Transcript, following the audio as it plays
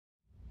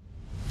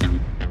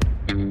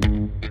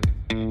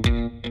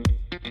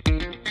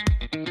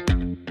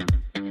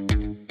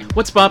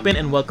What's poppin'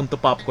 and welcome to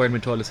Popcorn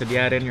with Cholo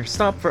Sadiaren, your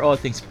stop for all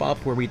things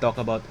pop, where we talk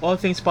about all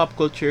things pop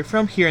culture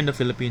from here in the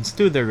Philippines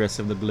to the rest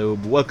of the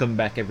globe. Welcome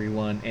back,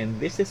 everyone, and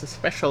this is a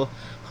special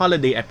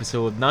holiday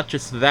episode. Not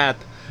just that,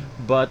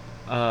 but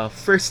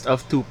first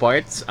of two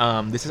parts.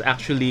 This is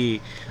actually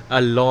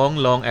a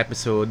long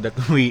episode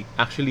that we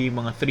actually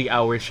mga 3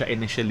 hours siya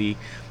initially,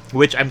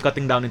 which I'm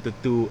cutting down into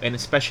two, and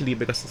especially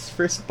because this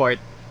first part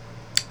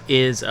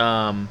is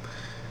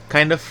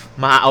kind of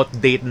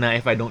ma-outdate na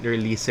if I don't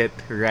release it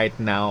right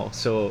now.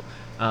 So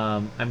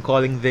I'm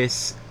calling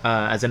this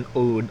as an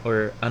ode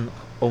or an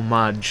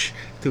homage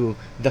to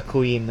the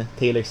Queen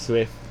Taylor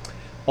Swift.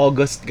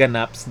 August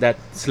ganaps that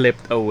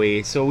slipped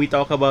away. So we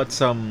talk about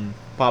some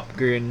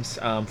popcorns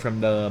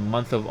from the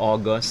month of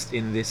August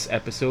in this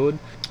episode.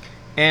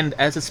 And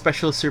as a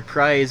special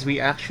surprise, we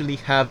actually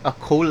have a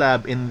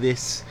collab in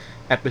this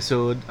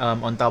episode.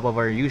 On top of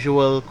our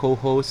usual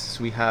co-hosts,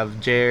 we have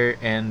Jer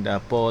and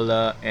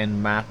Paula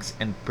and Max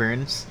and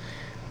Perns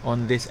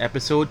on this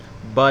episode.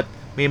 But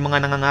may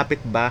mga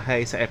nangangapit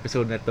bahay sa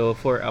episode na to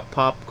for a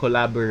pop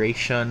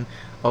collaboration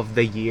of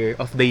the year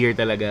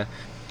talaga.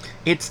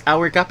 It's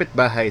our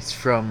kapitbahays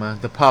from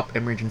the Pop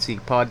Emergency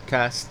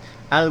podcast.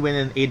 Alwin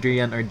and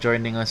Adrian are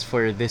joining us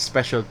for this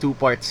special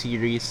two-part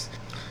series.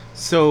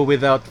 So,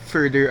 without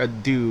further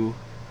ado,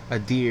 a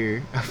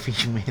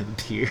female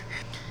deer.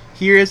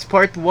 Here is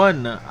part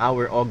one,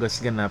 our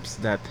August ganaps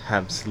that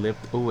have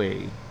slipped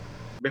away.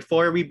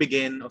 Before we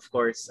begin, of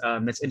course,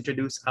 let's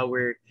introduce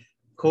our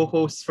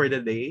co-hosts for the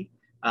day.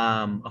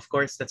 Of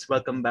course, let's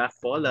welcome back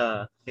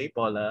Paula. Hey,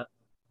 Paula.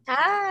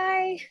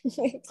 Hi!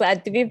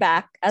 Glad to be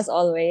back, as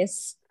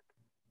always.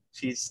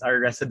 She's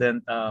our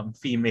resident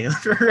female.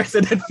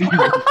 resident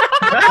female.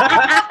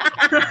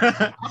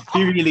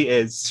 She really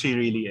is. She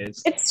really is.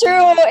 It's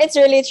true. It's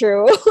really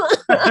true.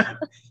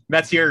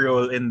 That's your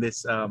role in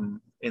this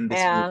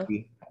Yeah.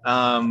 movie.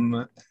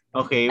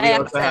 Okay, we I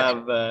also accept.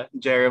 have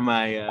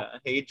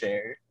Jeremiah. Hey,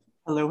 Jer.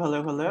 Hello.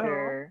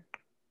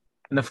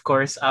 And of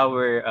course,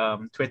 our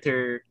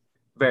Twitter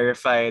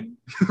verified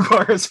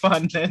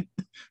correspondent.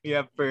 We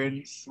have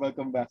Ferns.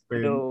 Welcome back,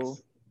 Ferns. Hello.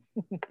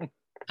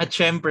 At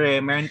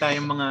syempre, meron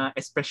tayong mga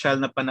espesyal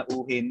na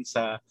panauhin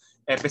sa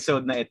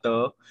episode na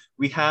ito.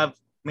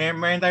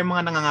 Meron tayong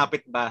mga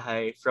nangangapit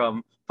bahay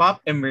from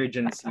Pop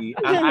Emergency.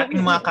 Ang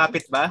ating mga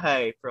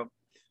kapitbahay from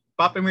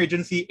Pop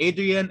Emergency,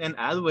 Adrian and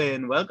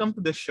Alwin. Welcome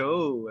to the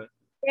show.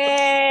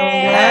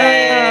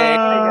 Yay!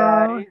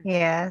 Hello.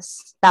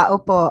 Yes. Tao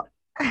po.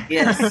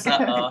 Yes,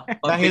 oo.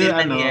 Dahil Pagpili ng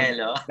ano,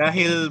 yelo.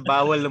 Dahil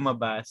bawal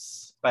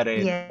lumabas pa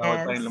rin. Yes. Bawal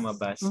pa rin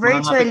lumabas.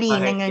 Virtually, Mga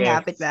kapitbahay,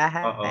 nangangapit yes.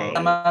 bahay. Oo.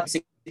 Tama,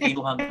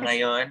 pisikibo hanggang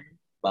ngayon,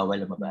 bawal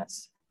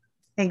lumabas.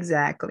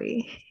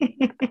 Exactly.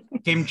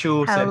 Kim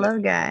Chu. Hello,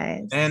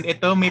 guys. And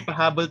ito, may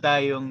pahabol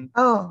tayong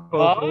Oh,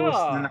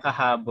 co-host na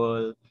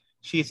nakahabol.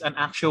 She's an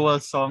actual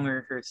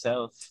songer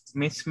herself.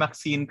 Miss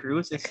Maxine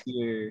Cruz is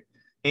here.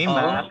 Hey,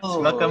 Max.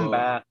 Oh. Welcome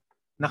back.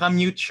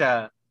 Nakamute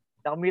siya.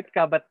 Nakamute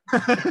ka, but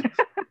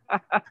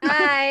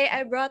Hi!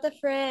 I brought a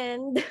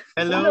friend.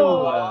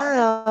 Hello.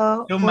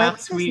 hello. So,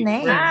 Max, What's his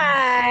name?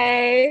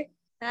 Hi!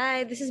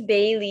 Hi, this is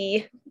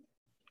Bailey.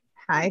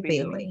 Hi,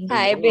 Bailey.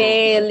 Hi,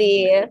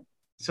 Bailey.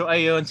 So,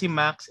 ayun, si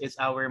Max is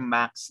our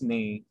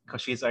Maxne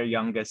because she's our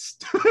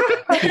youngest.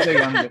 She's our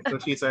youngest, so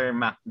she's our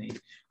Maxne.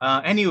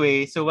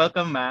 Anyway, so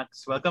welcome,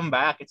 Max. Welcome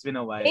back. It's been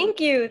a while.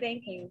 Thank you.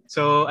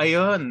 So,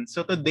 ayun.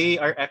 So, today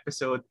our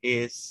episode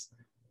is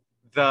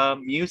the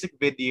music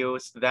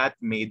videos that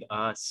made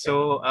us.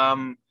 So,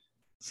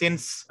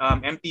 since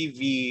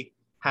MTV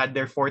had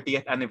their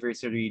 40th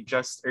anniversary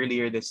just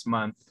earlier this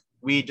month,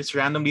 we just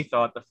randomly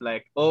thought of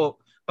like, oh,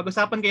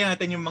 pag-usapan kaya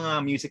natin yung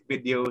mga music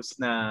videos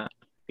na,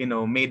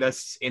 made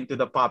us into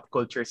the pop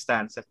culture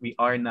stance that we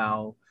are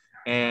now.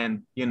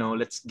 And,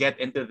 let's get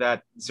into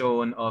that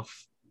zone of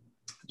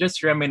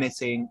just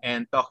reminiscing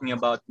and talking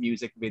about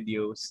music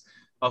videos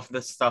of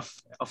the stuff,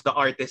 of the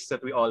artists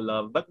that we all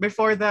love. But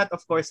before that,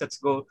 of course, let's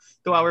go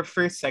to our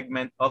first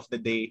segment of the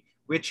day,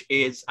 which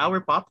is our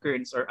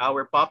popcorns or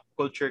our pop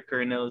culture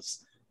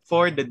kernels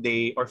for the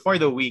day or for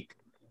the week.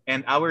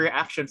 And our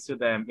reactions to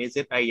them, is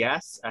it a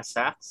yes, a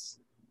sax,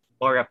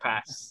 or a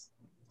pass?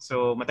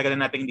 So, matagal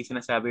na natin hindi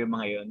sinasabi yung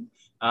mga yun.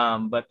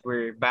 But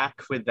we're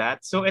back with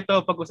that. So,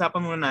 ito,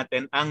 pag-usapan muna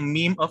natin ang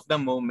meme of the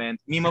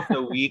moment, meme of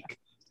the week,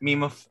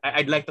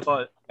 I'd like to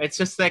call, it's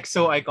just like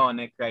so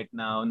iconic right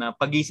now na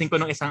pagising ko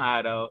nung isang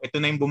araw, ito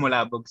na yung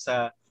bumulabog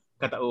sa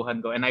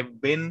katauhan ko. And I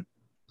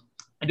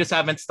just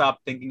haven't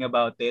stopped thinking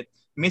about it.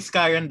 Miss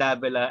Karen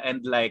Davila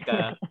and like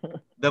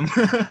the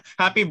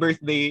happy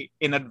birthday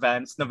in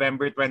advance,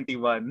 November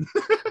 21.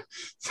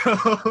 So,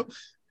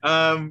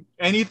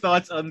 any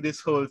thoughts on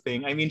this whole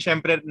thing? I mean,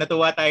 syempre,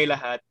 natuwa tayo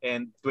lahat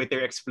and Twitter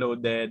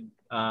exploded.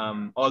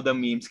 All the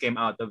memes came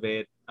out of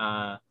it.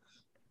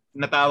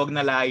 Natawag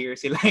na liar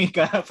si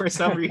Laika for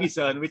some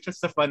reason, which was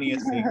the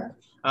funniest thing.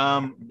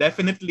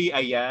 Definitely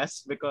a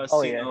yes because,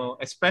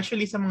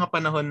 especially sa mga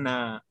panahon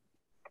na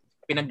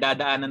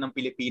pinagdadaanan ng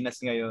Pilipinas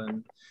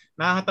ngayon,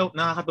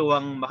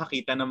 nakakatuwang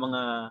makakita ng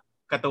mga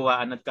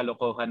katuwaan at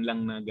kalokohan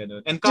lang na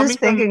gano'n. And coming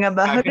Just thinking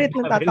about Karen it,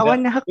 natatawa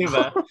Davila, na ako.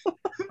 diba?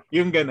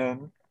 Yung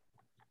gano'n.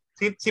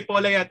 Si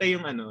Paula yata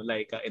yung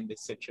like in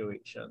this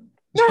situation.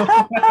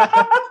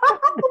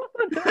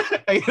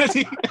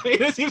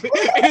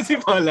 ayun si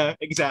Paula.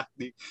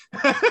 Exactly.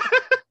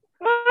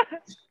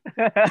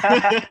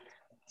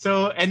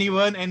 So,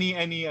 anyone,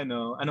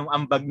 anong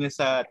ambag niyo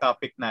sa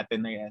topic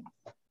natin na yan?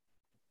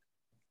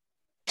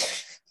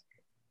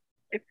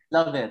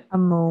 Love it. A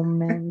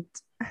moment.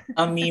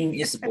 A meme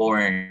is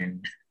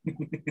born.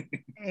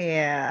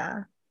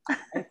 Yeah.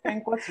 I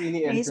think what's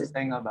really Amazing.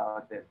 interesting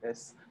about it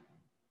is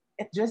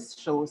it just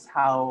shows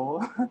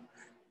how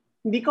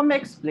hindi ko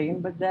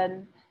ma-explain, but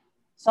then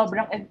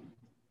sobrang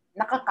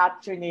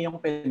nakaka-capture niya yung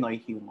Pinoy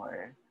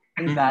humor.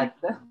 And that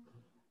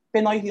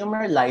Pinoy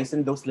humor lies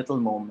in those little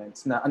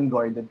moments na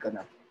unguarded ka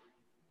na.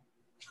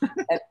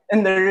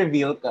 And the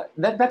reveal ka.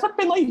 That's what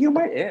Pinoy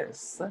humor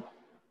is.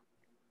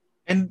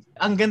 And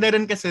ang ganda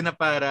rin kasi na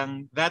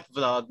parang that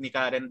vlog ni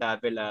Karen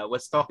Davila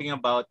was talking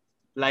about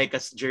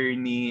Laika's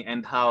journey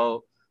and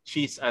how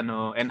she's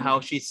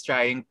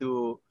trying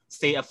to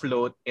stay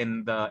afloat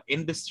in the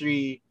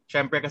industry.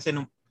 Syempre kasi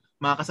nung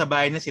mga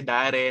kasabay niya si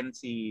Darren,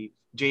 si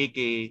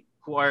JK,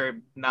 who are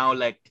now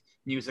like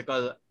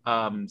musical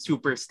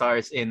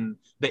superstars in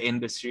the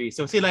industry.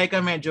 So si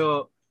Laika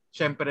medyo,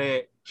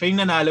 syempre, siya yung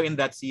nanalo in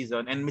that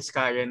season, and Miss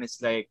Karen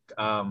is like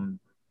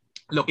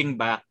looking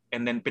back,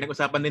 and then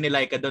pinag-usapan din ni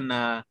Laika doon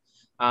na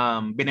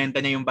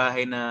binenta niya yung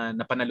bahay na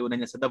napanalunan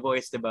niya sa The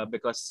Voice, diba?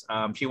 Because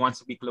she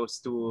wants to be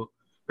close to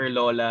her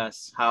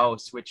lola's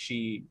house, which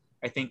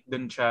I think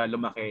doon siya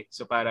lumaki.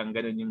 So parang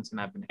ganun yung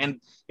sinabi niya.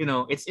 And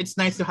it's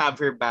nice to have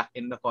her back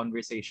in the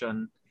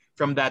conversation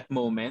from that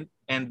moment.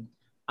 And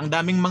ang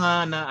daming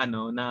mga na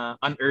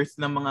unearth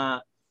na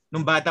mga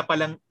nung bata pa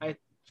lang,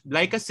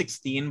 like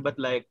 16, but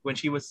like when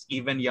she was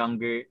even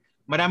younger,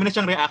 marami na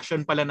siyang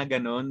reaction pala na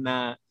ganun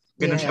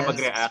siya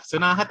mag-react.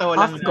 So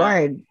nakakatawa lang Off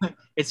guard.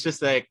 It's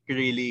just like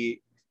really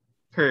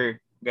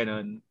her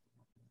ganun.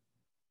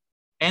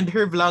 And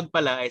her vlog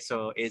pala is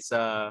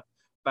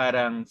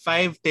parang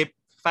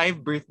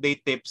 5 birthday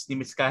tips ni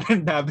Miss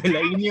Karen Davila.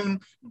 Yun yung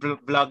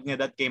vlog niya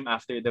that came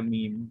after the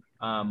meme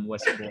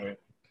was born.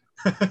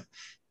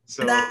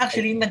 So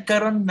Actually,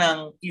 nagkaroon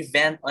ng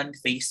event on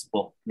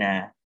Facebook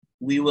na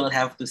we will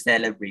have to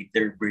celebrate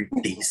their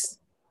birthdays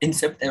in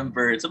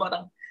September. So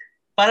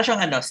para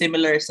siyang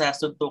similar sa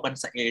suntukan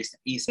sa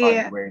East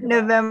Hardware.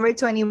 November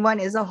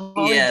 21 is a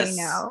holiday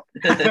now.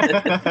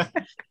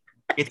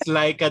 It's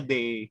like a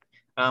day.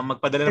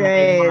 Magpadala naman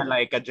kayo ng mga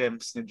Laika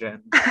gems ni Jen.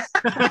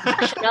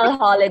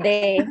 National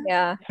holiday,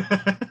 yeah.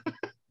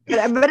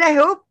 But I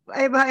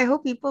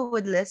hope people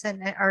would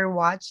listen or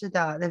watch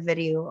the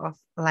video of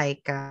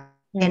Laika.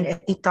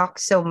 And he talked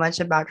so much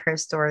about her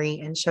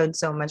story and showed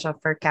so much of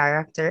her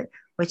character,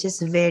 which is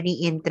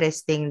very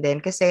interesting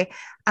din. Kasi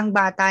ang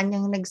bata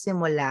niyang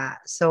nagsimula.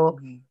 So,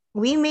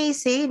 we may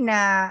say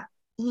na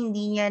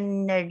hindi niya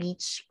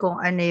na-reach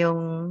kung ano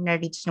yung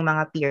na-reach ng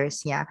mga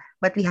peers niya.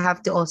 But we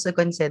have to also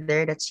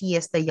consider that she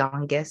is the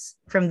youngest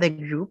from the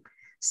group.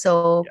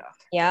 So,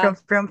 Yeah.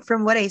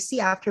 from what I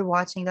see after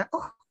watching that,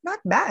 not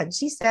bad.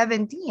 She's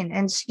 17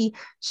 and she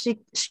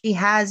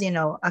has,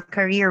 a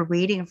career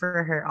waiting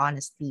for her,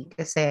 honestly,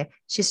 kasi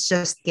she's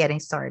just getting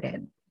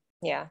started.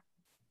 Yeah.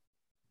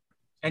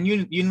 And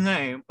yun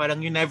nga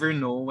parang you never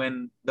know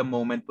when the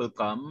moment will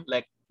come.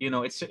 Like,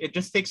 it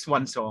just takes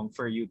one song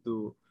for you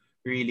to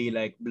really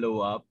like blow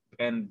up,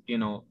 and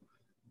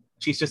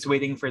she's just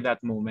waiting for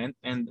that moment.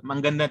 And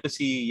mangganda to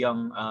see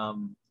young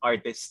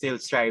artists still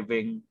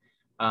striving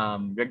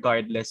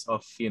regardless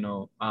of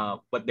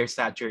what their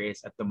stature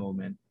is at the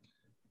moment.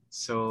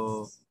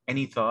 So,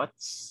 any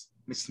thoughts,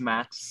 Miss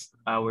Max,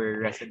 our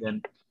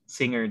resident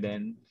singer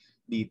then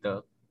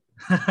dito?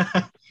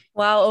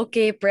 Wow,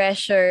 okay,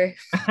 pressure.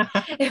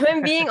 If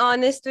I'm being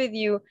honest with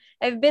you,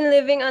 I've been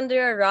living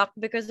under a rock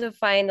because of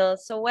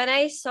finals. So when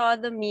I saw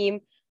the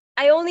meme,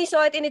 I only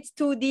saw it in its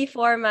 2D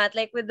format,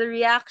 like with the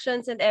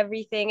reactions and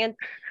everything. And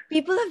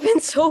people have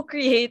been so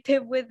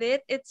creative with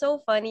it. It's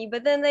so funny.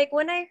 But then like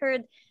when I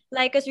heard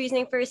Laika's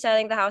reasoning for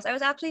selling the house, I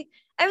was actually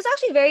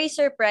very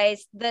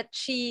surprised that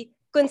she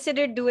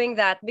considered doing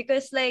that,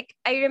 because like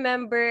I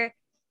remember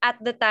at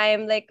the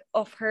time like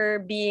of her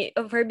being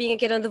a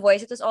kid on The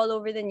Voice, it was all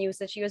over the news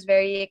that she was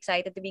very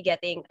excited to be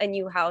getting a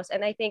new house.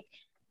 And I think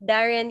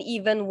Darren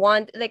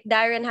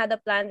had a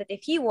plan that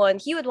if he won,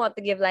 he would want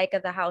to give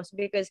Laika the house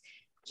because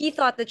he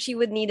thought that she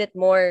would need it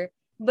more.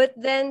 But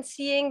then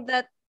seeing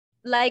that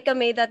Laika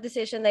made that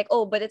decision, like,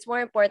 but it's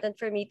more important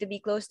for me to be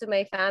close to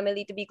my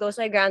family, to be close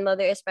to my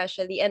grandmother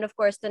especially, and of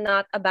course to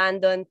not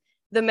abandon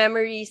the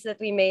memories that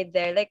we made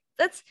there. Like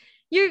that's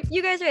you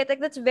guys are right. Like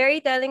that's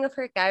very telling of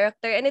her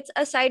character, and it's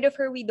a side of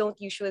her we don't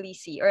usually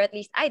see, or at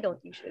least I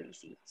don't usually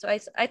see. So I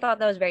thought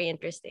that was very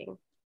interesting.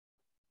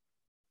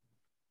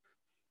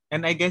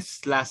 And I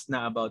guess last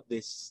na about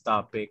this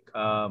topic,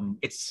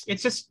 it's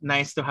just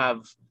nice to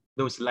have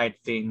those light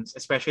things,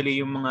 especially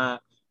yung mga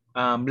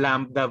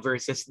Lambda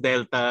versus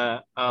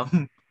Delta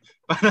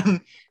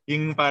parang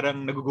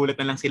parang nagugulat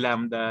na lang si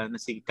Lambda na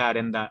si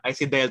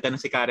si Delta na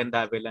si Karen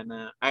Davila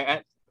na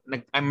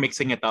I'm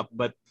mixing it up,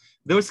 but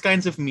those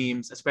kinds of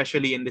memes,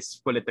 especially in this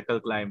political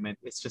climate,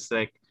 it's just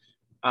like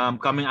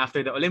coming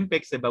after the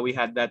Olympics, diba, we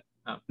had that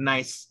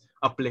nice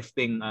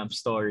uplifting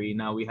story.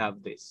 Now we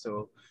have this.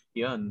 So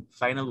yun,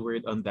 final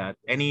word on that.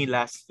 Any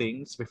last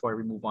things before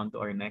we move on to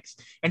our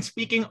next? And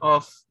speaking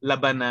of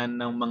labanan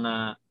ng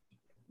mga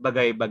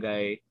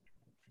bagay-bagay,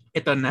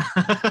 ito na.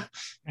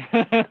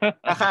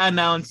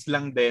 Naka-announce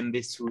lang din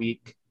this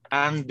week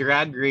ang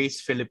Drag Race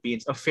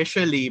Philippines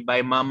officially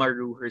by Mama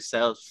Ru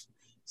herself.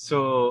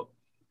 So,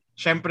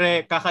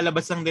 syempre,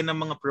 kakalabas lang din ng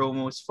mga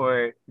promos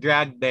for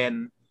Drag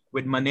Den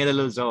with Manila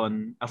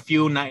Luzon a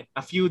few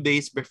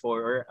days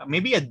before, or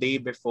maybe a day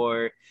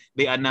before,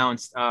 they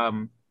announced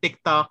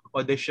TikTok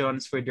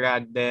auditions for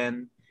Drag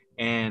Den,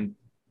 and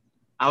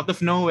out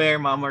of nowhere,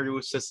 Mama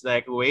Ru's just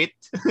like, wait,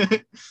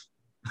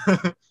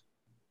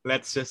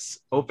 let's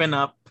just open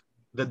up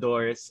the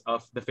doors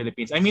of the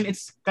Philippines. I mean,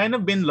 it's kind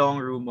of been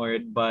long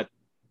rumored, but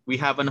we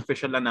have an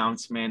official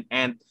announcement,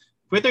 and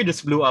Twitter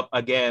just blew up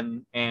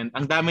again, and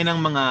ang dami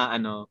ng mga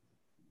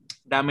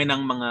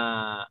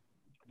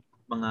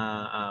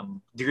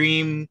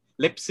dream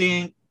lip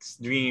syncs,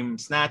 dream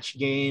snatch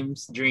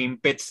games, dream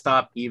pit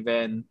stop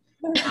even.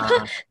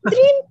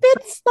 Dream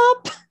pit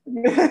stop.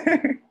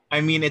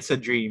 I mean, it's a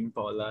dream,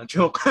 Paula.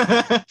 Joke.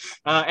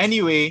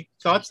 Anyway,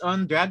 thoughts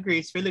on Drag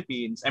Race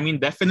Philippines? I mean,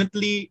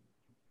 definitely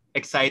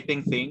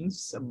exciting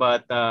things,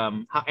 but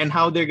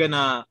how they're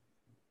gonna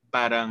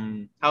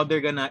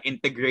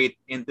integrate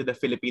into the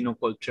Filipino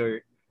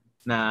culture.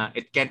 Na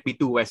it can't be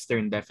too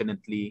Western,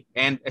 definitely,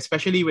 and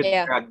especially with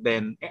drag.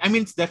 Then I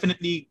mean, it's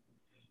definitely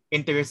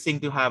interesting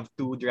to have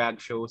two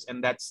drag shows,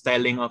 and that's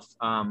telling of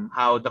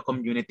how the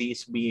community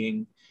is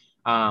being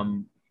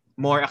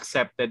more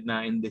accepted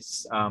na in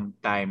this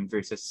time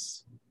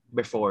versus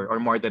before, or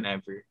more than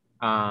ever.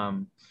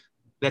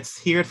 Let's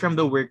hear it from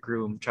the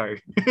workroom, Char.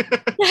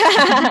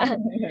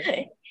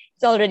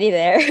 It's already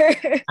there.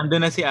 Ando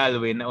na si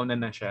Alwin, nauna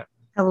na siya.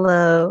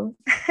 Hello.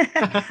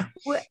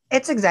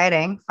 It's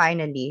exciting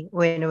finally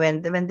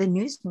when the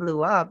news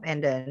blew up,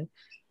 and then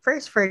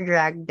first for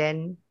drag,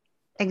 then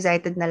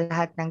excited na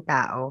lahat ng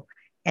tao,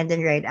 and then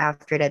right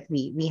after that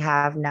we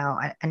have now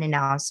an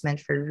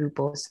announcement for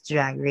RuPaul's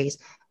Drag Race,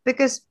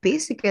 because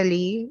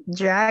basically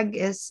drag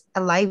is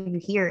alive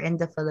here in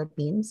the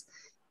Philippines,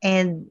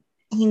 and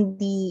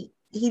hindi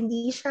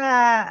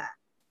siya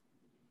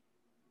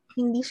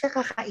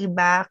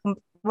kakaiba.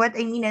 What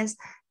I mean is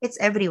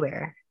it's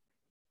everywhere.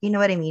 You know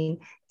what I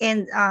mean?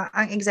 And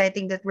ang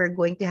exciting that we're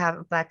going to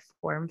have a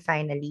platform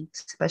finally,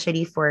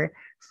 especially for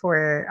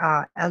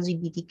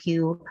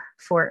LGBTQ,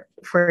 for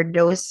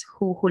those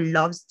who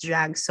loves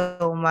drag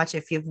so much.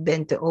 If you've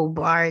been to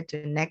O-Bar,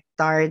 to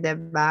Nectar,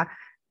 diba?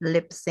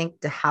 Lip sync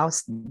to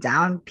House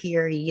Down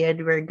period,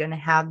 we're gonna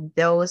have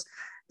those.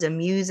 The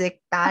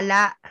music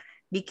Tala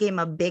became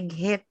a big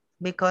hit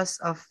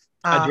because of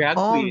all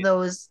queen.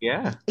 Those,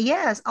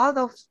 yes, all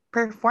those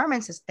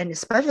performances, and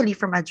especially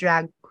from a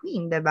drag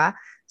queen, diba?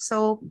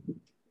 So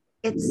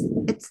it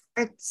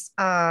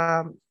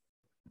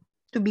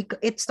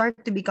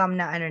started to become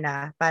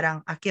na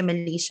parang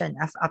accumulation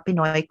of a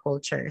Pinoy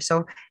culture.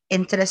 So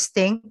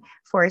interesting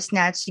for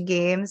Snatch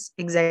Games.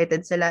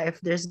 Excited sila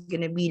if there's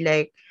gonna be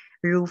like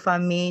Rufa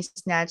May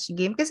Snatch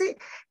Game. Kasi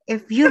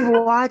if you've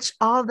watched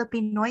all the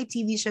Pinoy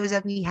TV shows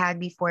that we had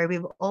before,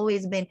 we've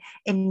always been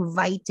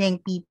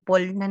inviting people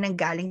na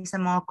nanggaling sa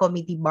mga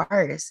comedy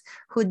bars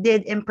who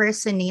did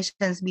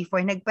impersonations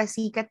before.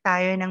 Nagpasikat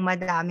tayo ng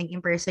madaming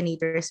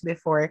impersonators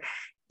before.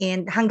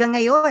 And hanggang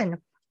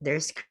ngayon,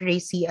 there's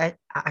Crazy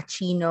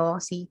Achino,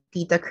 si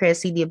Tita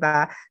Chrissy, di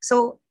ba?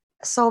 So,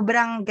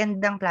 sobrang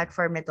gandang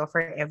platform ito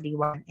for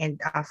everyone.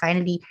 And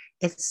finally,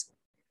 it's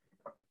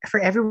for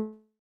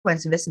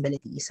everyone's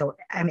visibility. So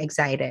I'm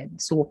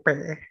excited.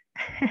 Super.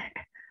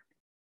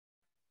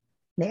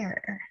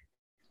 There.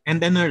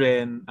 And then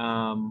rin,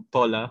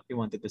 Paula, you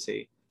wanted to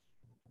say?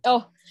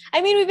 Oh,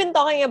 I mean, we've been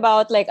talking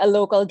about like a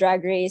local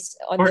drag race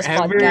on this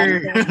Forever.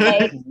 podcast.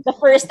 Like the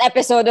first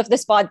episode of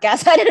this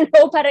podcast. I don't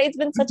know, but it's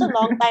been such a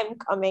long time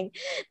coming.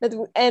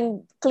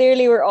 And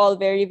clearly we're all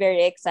very,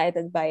 very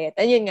excited by it.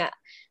 And yun nga,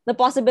 the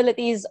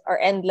possibilities are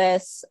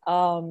endless.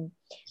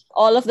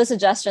 All of the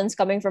suggestions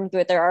coming from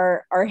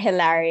Twitter are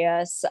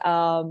hilarious.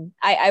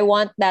 I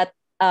want that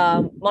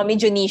Mommy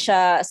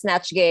Junisha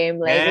snatch game.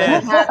 Like,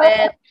 let's have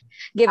it.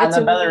 Give it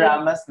Annabelle to me.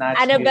 Rama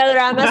snatch Annabelle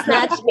Rama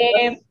snatch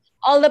game.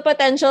 All the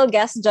potential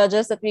guest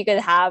judges that we could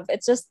have.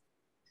 It's just,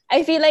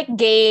 I feel like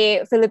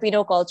gay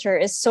Filipino culture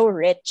is so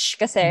rich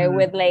kasi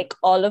with like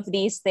all of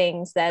these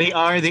things that they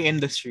are the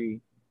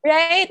industry.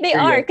 Right? They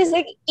are. Because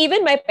like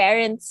even my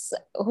parents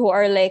who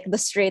are like the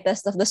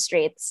straightest of the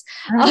straights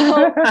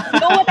know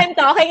what I'm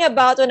talking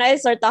about when I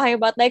start talking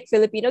about like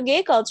Filipino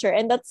gay culture.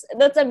 And that's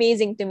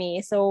amazing to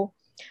me. So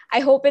I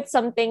hope it's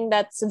something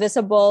that's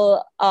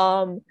visible,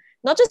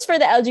 not just for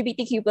the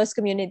LGBTQ plus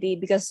community,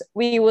 because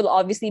we will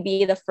obviously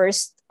be the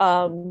first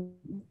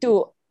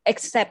to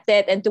accept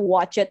it and to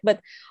watch it,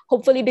 but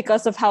hopefully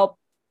because of how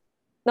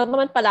not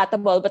naman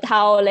palatable, but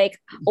how like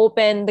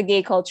open the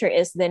gay culture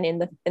is then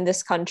in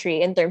this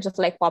country in terms of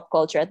like pop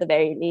culture at the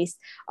very least.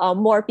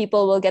 More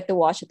people will get to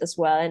watch it as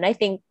well, and I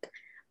think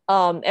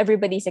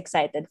everybody's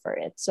excited for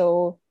it.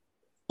 So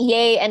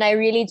yay! And I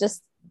really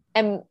just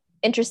am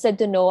interested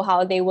to know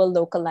how they will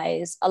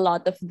localize a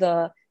lot of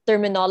the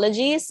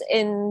terminologies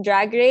in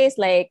Drag Race,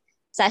 like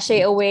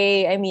sashay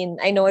away. I mean,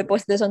 I know I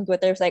posted this on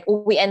Twitter. It's like,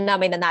 uwian na,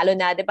 may nanalo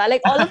na, diba?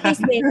 Like all of these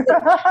things.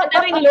 And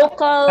having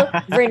local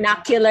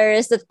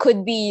vernaculars that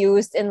could be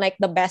used in like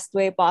the best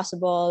way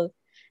possible.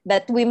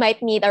 That we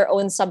might need our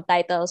own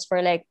subtitles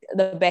for like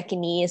the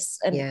Beckinese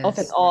and of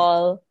it Yes.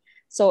 all.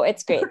 So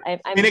it's great. I'm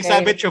May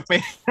nagsabit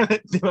chupe.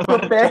 Di ba?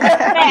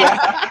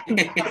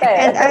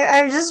 And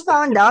I just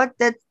found out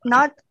that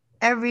not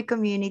every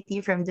community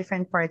from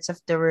different parts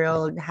of the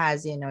world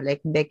has,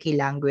 like Becky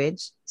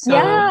language. So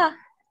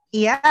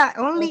Yeah.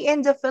 only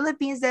in the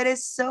Philippines that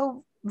is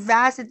so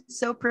vast, it's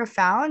so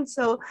profound.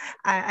 So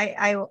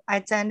I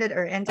attended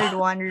or entered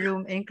one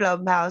room in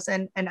Clubhouse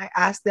and I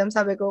asked them,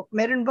 sabi ko,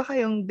 meron ba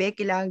kayong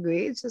Becky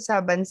language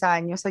sa bansa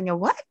niyo? So niyo,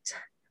 what?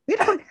 We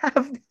don't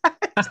have that.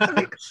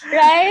 Sabi ko,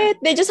 Right?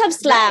 They just have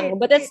slang, Right.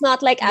 but it's not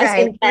like as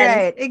right, intense.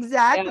 right,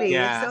 exactly.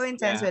 Yeah. It's so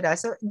intense Yeah. with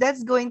us. So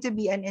that's going to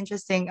be an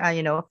interesting,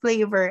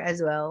 flavor as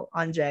well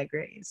on Drag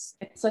Race.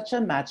 It's such a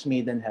match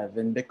made in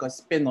heaven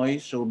because Pinoy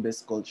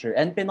showbiz culture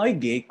and Pinoy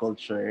gay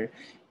culture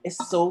is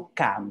so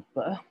camp.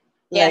 Like,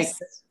 Yes.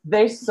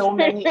 there's so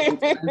many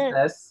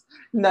instances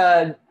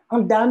na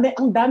ang dami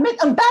ang dami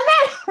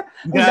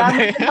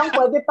Grabe. ang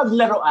pwede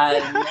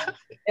paglaruan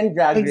in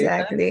Drag Race.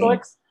 Exactly.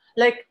 And so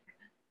like,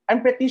 I'm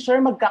pretty sure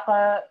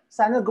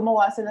sana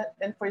gumawa sila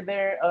and for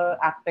their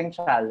acting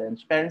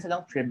challenge, parang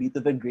silang tribute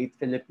to the great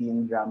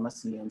Philippine drama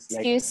scenes.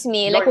 Like, Excuse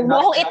me. you're Like, huwag mo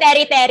not- akong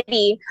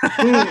iteri-teri.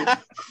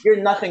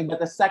 You're nothing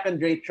but a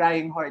second-rate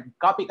trying hard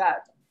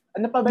copycat.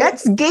 Ano pa ba?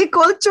 That's gay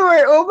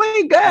culture. Oh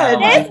my God.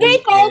 Tama. It's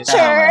gay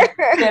culture.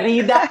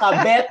 Querida,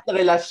 kabet,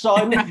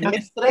 relasyon,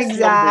 mistress.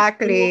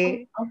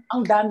 Exactly. number two.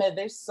 Ang dami.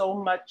 There's so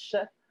much.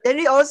 Then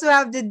we also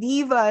have the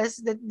divas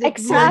that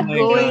Exactly.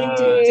 we're going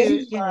to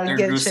The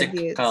give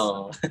tributes.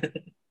 Rusical.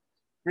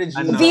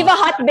 Regina. Ano? Viva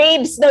Hot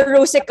Babes, the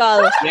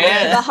Rusical.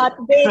 Yeah. Viva Hot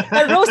Babes,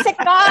 the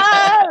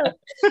Rusical.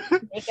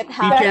 Make it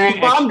happen.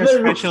 Featuring Bomb extra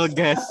the special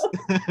guest.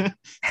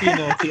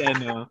 Si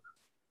ano?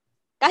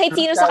 Kahit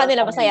sino sa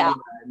kanila, masaya.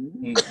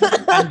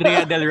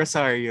 Andrea Del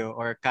Rosario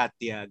or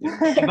Katya.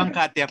 Ibang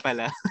Katya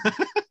pala.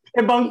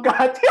 Ibang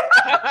cut.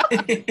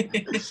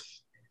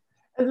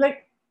 And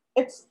like,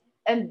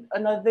 and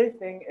another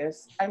thing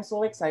is, I'm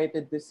so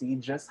excited to see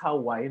just how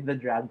wide the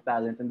drag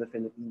talent in the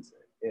Philippines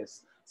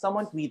is.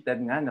 Someone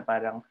tweeted nga na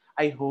parang,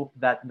 I hope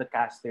that the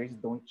casters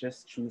don't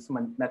just choose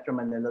Metro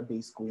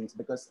Manila-based queens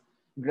because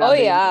Oh,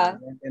 yeah.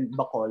 in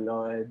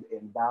Bacolod,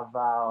 in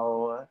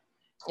Davao,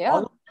 Yeah.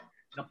 all over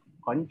the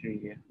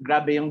country.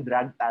 Grabe yung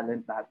drag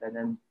talent natin.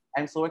 And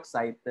I'm so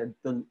excited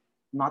to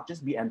not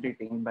just be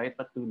entertained by it,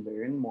 but to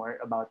learn more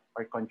about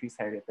our country's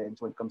heritage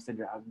when it comes to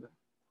drag.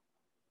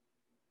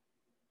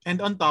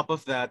 And on top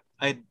of that,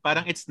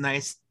 parang it's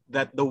nice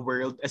that the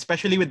world,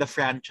 especially with the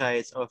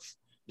franchise of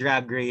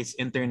Drag Race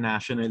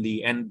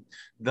internationally and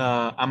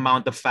the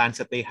amount of fans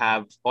that they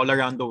have all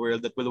around the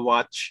world that will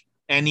watch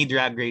any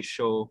Drag Race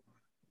show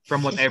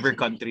from whatever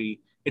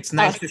country, it's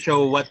nice to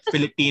show what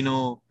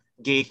Filipino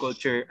gay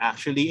culture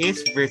actually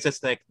is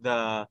versus like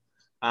the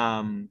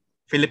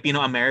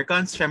Filipino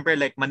Americans. Syempre,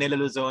 like Manila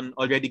Luzon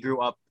already grew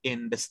up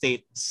in the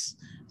States.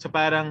 So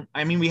parang,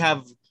 I mean, we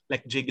have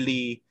like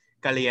Jiggly,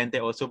 Caliente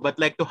also, but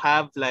like to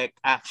have like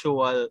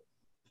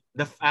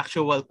the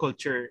actual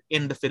culture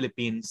in the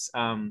Philippines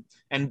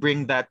and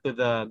bring that to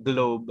the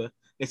globe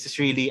is just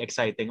really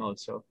exciting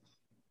also.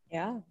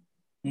 Yeah.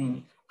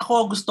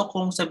 Ako gusto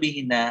kong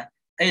sabihin na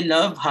I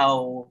love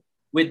how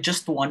with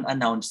just one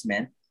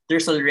announcement,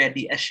 there's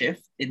already a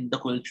shift in the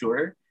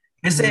culture.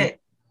 Kasi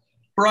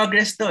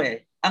progress to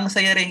eh. Ang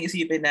saya rin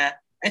isipin na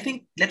I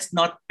think let's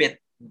not pit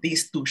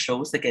these two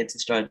shows against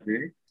each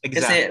other.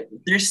 Exactly.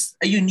 Kasi there's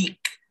a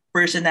unique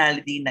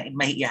personality na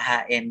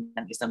maiihahain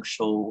ng isang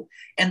show.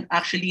 And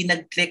actually,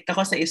 nag-click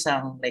ako sa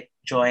isang like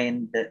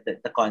join the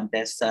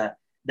contest sa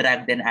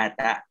Drag Den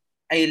ata.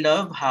 I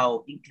love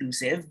how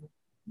inclusive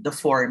the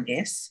form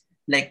is.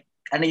 Like,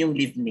 ano yung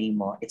live name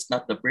mo? It's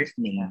not the birth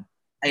name.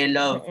 I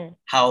love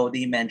how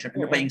they mention,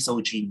 ano ba yung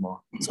Sojin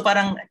mo? So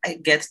parang, I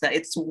guess that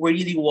it's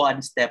really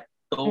one step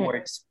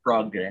towards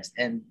progress.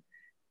 And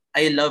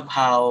I love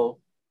how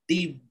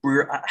they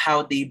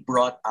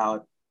brought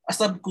out a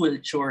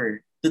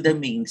subculture to the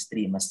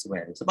mainstream as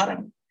well. So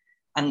parang,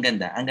 ang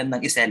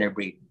gandang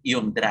i-celebrate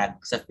yung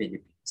drag sa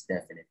Philippines,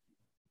 definitely.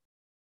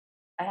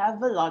 I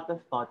have a lot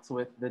of thoughts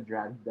with the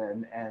Drag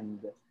Den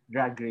and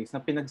Drag Race na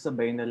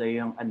pinagsabay nila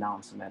yung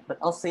announcement. But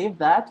I'll save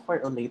that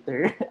for a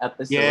later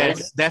episode.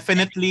 Yes,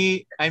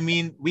 definitely. I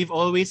mean, we've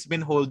always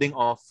been holding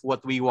off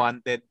what we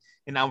wanted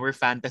in our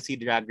fantasy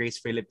Drag Race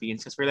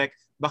Philippines because we're like,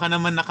 baka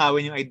naman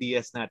nakawin yung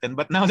ideas natin.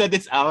 But now that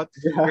it's out,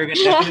 we're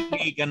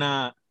definitely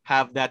gonna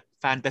have that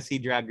fantasy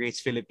Drag Race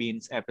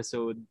Philippines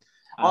episode.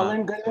 All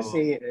I'm gonna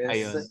say is,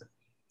 ayun.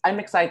 I'm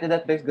excited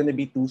that there's gonna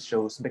be 2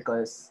 shows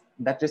because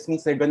that just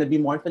means there are gonna be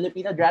more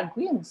Filipino drag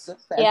queens.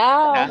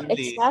 Yeah,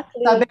 Exactly. Sabi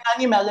exactly. nga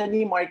ni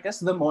Melanie Marquez,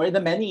 the more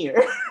the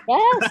merrier.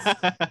 Yes.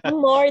 The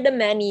more the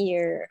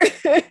merrier.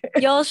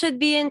 Y'all should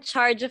be in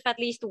charge of at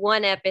least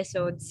one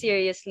episode. I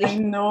Seriously.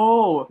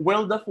 know.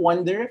 World of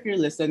Wonder, if you're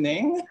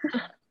listening,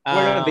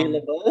 we're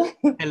available.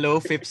 Hello,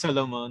 Fip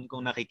Solomon,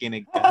 kung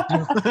nakikinig ka.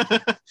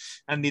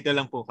 Andito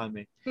lang po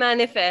kami.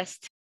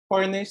 Manifest.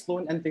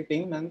 Cornerstone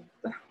Entertainment.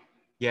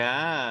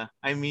 Yeah,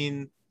 I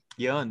mean,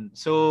 yun.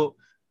 So,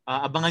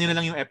 abangan nyo na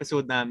lang yung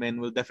episode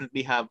namin. We'll definitely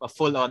have a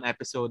full-on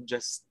episode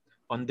just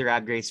on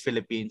Drag Race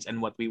Philippines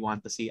and what we want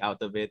to see out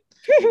of it.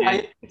 And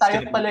Ay, it's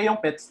tayo gonna pala yung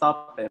pit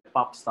stop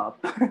pop stop.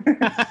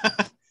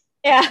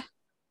 Yeah.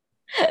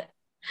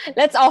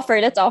 Let's offer.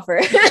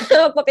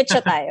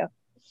 Papitcha tayo.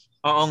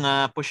 Oo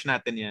nga, push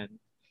natin yan.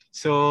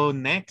 So,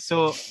 next.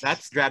 So,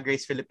 that's Drag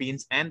Race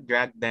Philippines and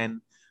Drag Den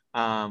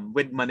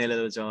with Manila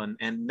Luzon.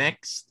 And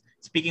next,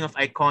 speaking of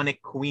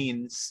iconic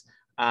queens,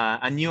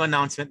 a new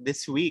announcement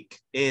this week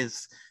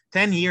is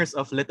 10 years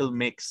of Little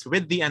Mix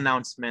with the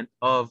announcement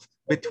of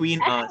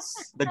Between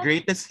Us, the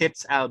greatest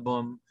hits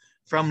album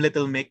from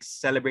Little Mix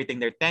celebrating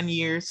their 10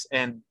 years.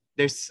 And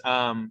there's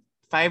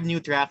 5 new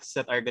tracks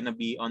that are gonna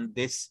be on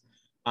this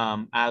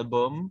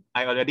album.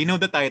 I already know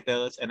the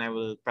titles and I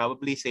will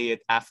probably say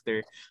it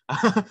after,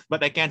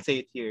 but I can't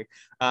say it here.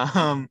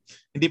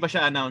 Hindi pa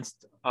siya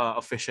announced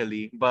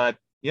officially, but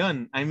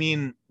yun, I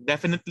mean,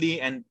 definitely.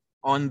 And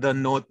on the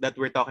note that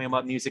we're talking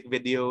about music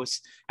videos,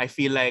 I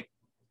feel like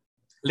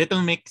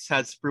Little Mix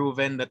has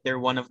proven that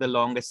they're one of the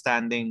longest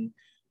standing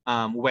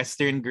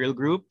Western girl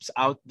groups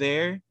out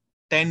there.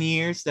 10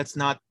 years, that's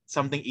not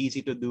something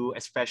easy to do,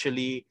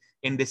 especially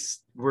in this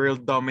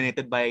world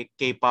dominated by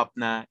K-pop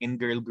na in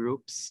girl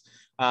groups.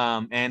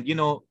 And you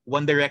know,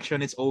 One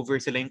Direction is over,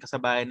 sila yung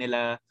kasabayan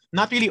nila.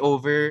 Not really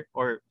over,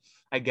 or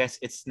I guess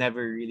it's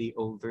never really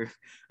over.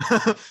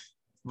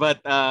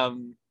 But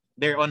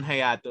they're on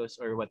hiatus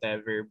or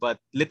whatever. But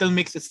Little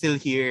Mix is still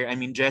here. I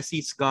mean,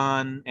 Jessie's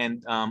gone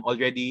and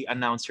already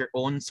announced her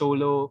own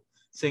solo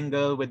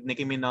single with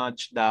Nicki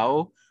Minaj,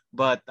 Dao.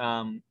 But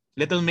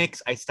Little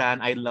Mix, I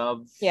stand, I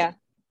love. Yeah.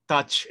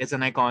 Touch is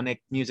an iconic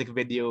music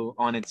video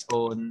on its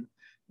own,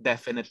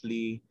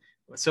 definitely.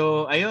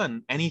 So,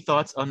 ayun, any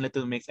thoughts on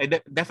Little Mix? I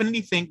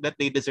definitely think that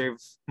they deserve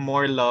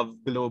more love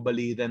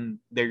globally than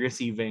they're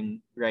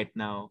receiving right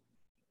now.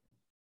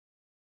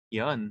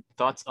 Yun,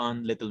 thoughts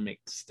on Little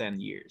Mix 10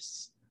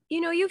 years. You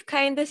know, you've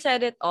kind of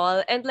said it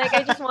all. And like,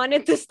 I just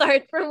wanted to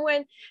start from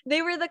when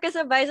they were the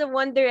kasabays of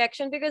One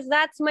Direction because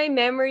that's my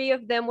memory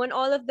of them when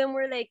all of them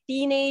were like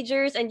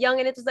teenagers and young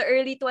and it was the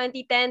early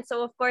 2010s.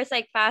 So, of course,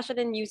 like fashion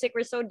and music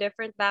were so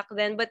different back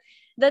then. But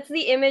that's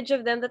the image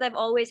of them that I've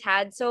always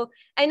had. So,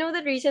 I know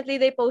that recently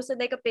they posted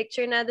like a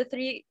picture now. The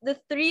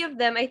three of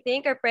them, I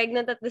think, are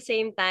pregnant at the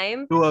same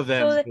time. Two of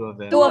them, So, two of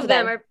them. two of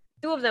them are.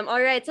 Two of them. All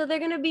right. So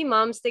they're going to be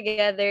moms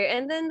together.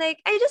 And then, like,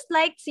 I just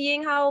liked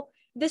seeing how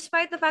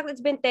despite the fact that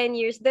it's been 10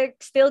 years, they're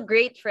still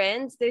great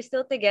friends. They're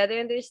still together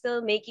and they're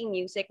still making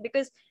music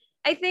because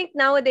I think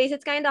nowadays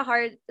it's kind of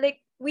hard. Like,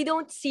 we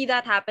don't see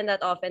that happen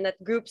that often,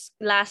 that groups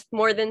last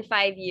more than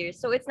 5 years.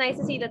 So it's nice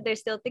to see that they're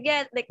still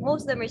together. Like,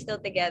 most of them are still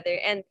together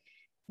and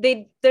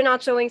they're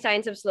not showing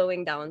signs of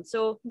slowing down.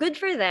 So good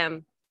for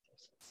them.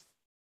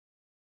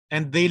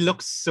 And they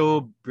look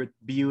so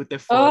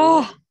beautiful.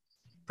 Oh,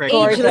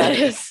 pregnant.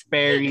 Ageless.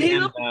 Perry They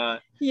and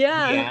look-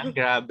 Yeah.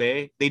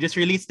 grabe. They just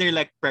released their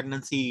like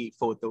pregnancy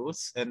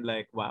photos and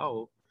like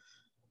wow.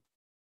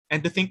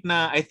 And to think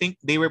na I think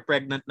they were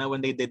pregnant na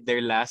when they did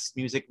their last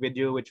music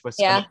video, which was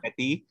Yeah.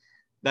 Kamakati.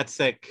 That's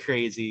like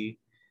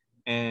crazy.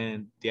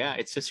 And yeah,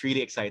 it's just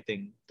really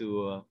exciting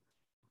to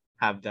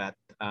have that.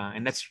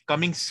 And that's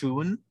coming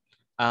soon.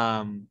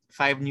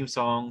 5 new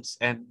songs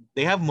and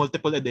they have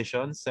multiple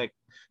editions like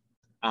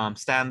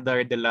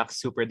standard, deluxe,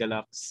 super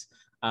deluxe.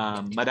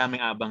 Madaming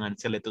abangan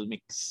sa Little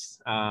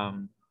Mix.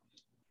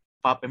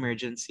 Pop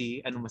Emergency,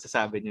 ano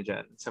masasabi niyo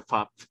dyan sa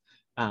pop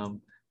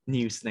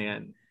news na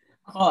yan?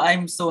 Oh,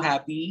 I'm so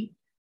happy.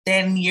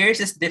 10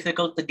 years is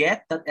difficult to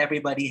get. Not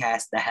everybody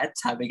has that.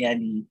 Sabi nga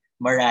ni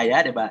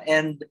Mariah, di ba?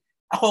 And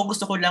ako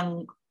gusto ko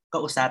lang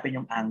kausapin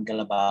yung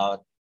angle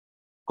about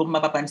kung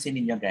mapapansin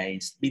niyo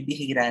guys,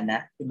 bibihira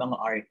na yung mga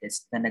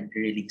artists na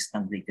nag-release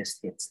ng greatest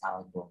hits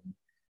album.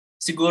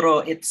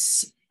 Siguro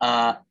it's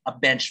a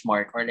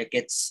benchmark or like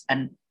it's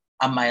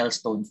a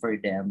milestone for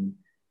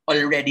them.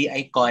 Already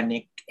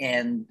iconic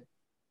and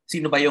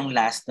sino ba yung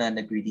last na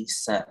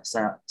nag-release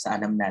sa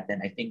alam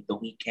natin? I think The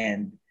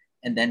Weeknd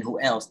and then who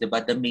else?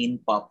 Diba? The main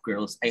pop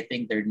girls, I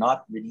think they're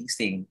not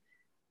releasing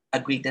a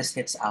greatest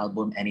hits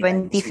album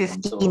anytime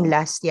 2015 soon. So,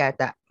 last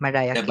yata,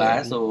 Mariah diba?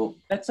 Carey. So,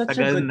 That's such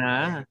Tagal a good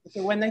na.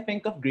 So when I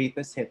think of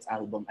greatest hits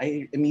album,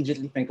 I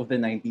immediately think of the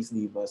 90s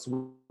divas,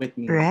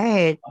 Whitney.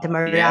 Right. The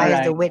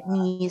Mariahs, the right.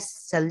 Whitneys,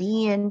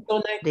 Celine. So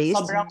like They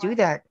used to do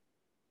that.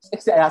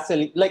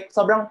 Exactly. Like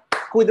sobrang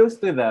kudos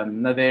to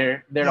them na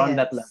they're on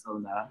that Yes.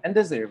 level na and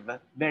deserve,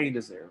 very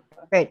deserve.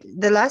 Right.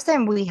 The last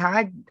time we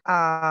had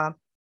a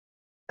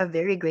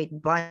very great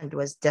bond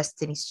was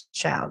Destiny's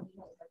Child.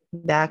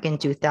 back in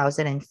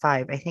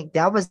 2005. I think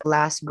that was the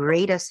last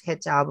greatest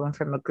hits album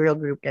from a girl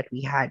group that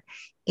we had.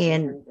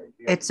 And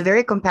it's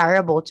very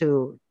comparable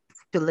to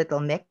Little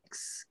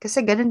Mix.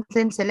 Kasi ganun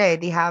din sila eh.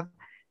 They have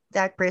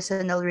that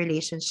personal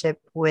relationship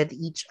with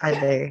each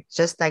other,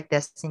 just like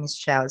Destiny's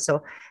Child.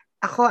 So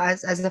ako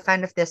as a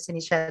fan of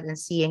Destiny's Child and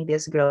seeing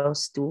these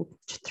girls too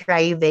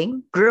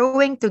thriving,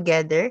 growing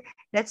together,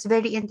 that's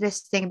very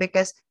interesting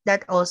because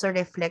that also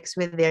reflects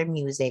with their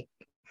music.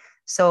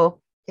 So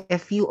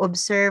if you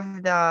observe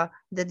the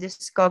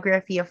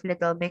discography of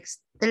Little Mix,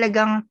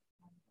 talagang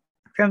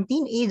from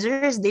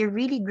teenagers they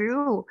really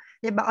grew,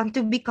 diba,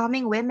 onto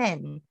becoming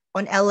women.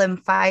 On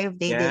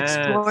LM5, they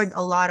explored Yes.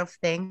 a lot of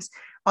things.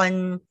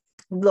 On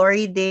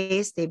Glory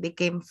Days, they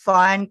became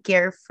fun,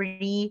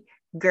 carefree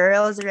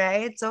girls,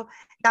 right? So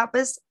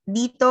tapos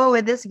dito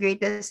with this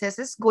greatest hits,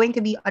 this is going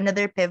to be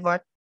another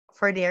pivot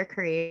for their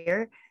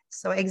career.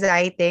 So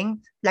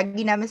exciting.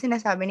 Lagi namin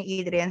sinasabi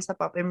ni Adrian sa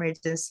Pop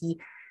Emergency,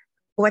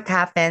 what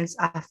happens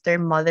after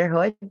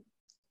motherhood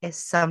is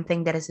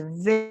something that is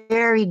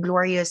very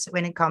glorious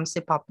when it comes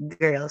to pop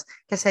girls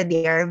because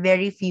they are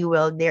very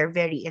fueled, they're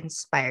very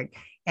inspired,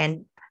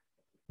 and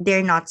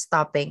they're not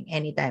stopping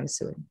anytime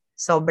soon.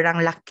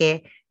 Sobrang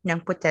laki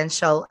ng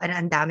potential and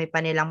ang dami pa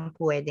nilang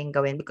pwedeng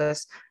gawin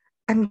because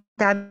ang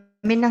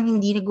dami nang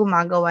hindi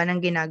gumagawa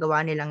ng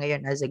ginagawa nila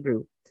ngayon as a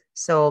group.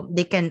 So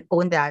they can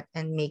own that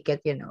and make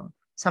it,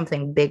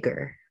 something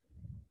bigger.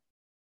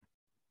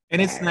 And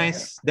it's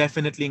nice,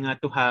 definitely nga,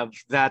 to have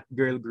that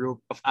girl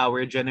group of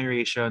our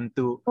generation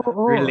to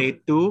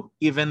relate to,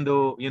 even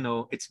though,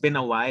 it's been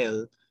a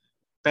while.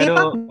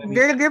 K-pop Pero,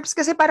 girl groups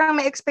kasi parang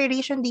may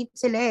expiration date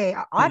sila eh.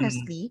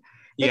 Honestly.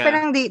 Like yeah.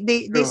 parang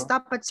they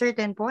stop at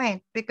certain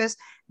point because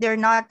they're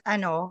not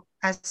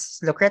as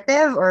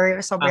lucrative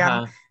or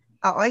sobrang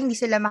hindi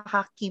sila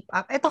maka-keep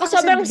up. Ito kasi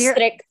sobrang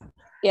strict.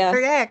 Yeah.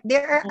 Correct.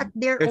 They're at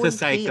their There's own a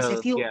cycle. pace.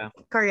 If you Yeah.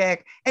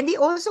 correct. And they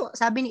also,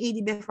 sabi ni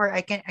AD before, I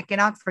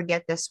cannot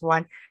forget this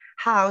one,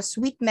 how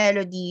Sweet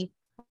Melody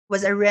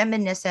was a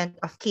reminiscent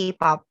of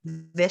K-pop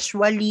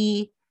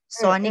visually,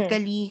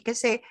 sonically,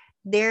 kasi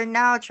they're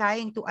now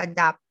trying to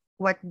adapt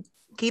what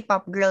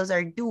K-pop girls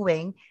are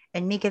doing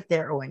and make it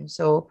their own.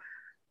 So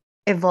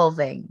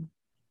evolving.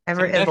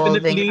 Ever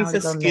evolving. Definitely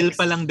sa skill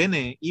pa lang din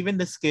eh.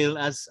 Even the skill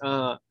as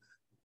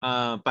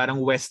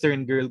parang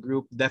Western girl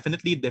group,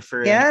 definitely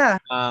different.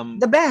 Yeah,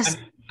 the best.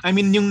 I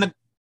mean,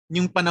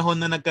 yung panahon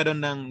na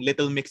nagkaroon ng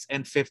Little Mix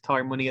and Fifth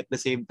Harmony at the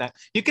same time,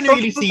 you can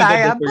really see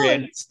the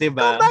difference,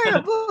 diba?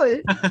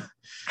 Comparable.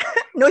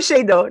 No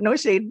shade though, no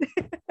shade.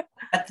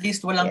 At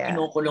least walang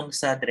kinukulong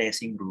sa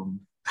dressing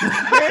room.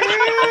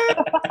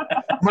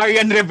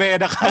 Marian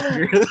Rivera ka,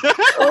 girl.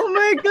 Oh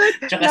my God.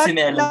 Tsaka si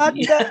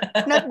Melody.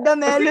 Not the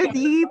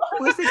Melody.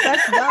 Pussycat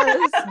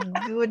Dolls.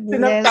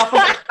 Goodness.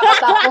 Tapos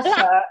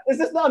siya. Is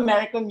this the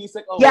American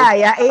Music Awards?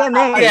 Yeah,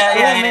 AMA.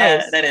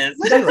 Yeah, that is.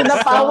 So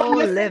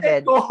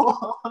livid.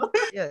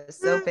 Yeah,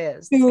 so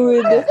pissed.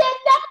 Dude.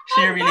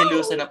 She really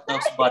loosened up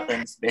those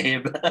buttons,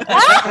 babe.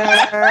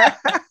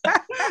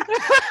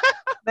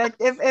 But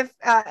if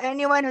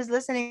anyone who's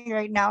listening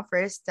right now,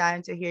 first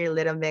time to hear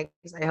Little Mix,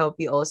 I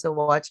hope you also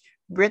watch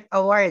Brit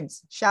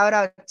Awards. Shout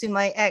out to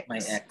my ex.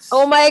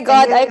 Oh my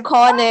God,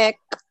 iconic.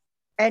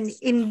 And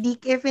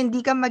if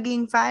hindi ka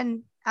maging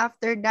fan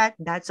after that,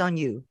 that's on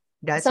you.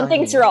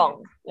 Something's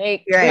wrong.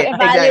 Like, right, you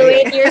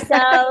evaluate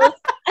yourself.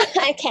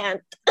 I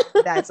can't.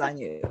 That's on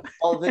you.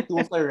 All the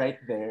tools are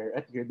right there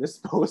at your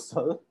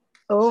disposal.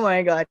 Oh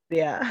my God,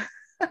 yeah.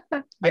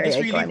 I just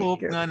really hope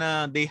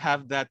na they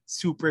have that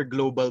super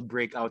global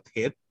breakout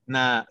hit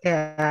na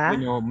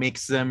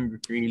makes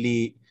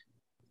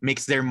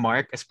their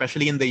mark,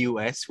 especially in the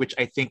US, which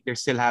I think they're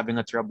still having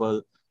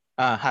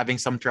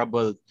some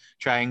trouble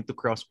trying to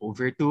cross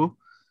over to.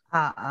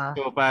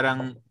 So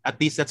parang at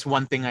least that's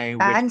one thing I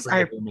fans wish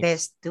are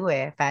pissed too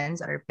eh.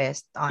 Fans are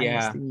pissed,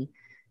 honestly.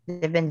 Yeah.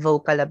 They've been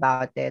vocal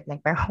about it.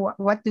 Like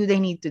what do they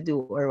need to do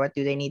or what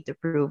do they need to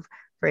prove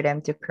for them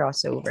to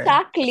cross over?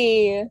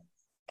 Exactly.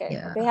 Okay.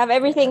 Yeah. They have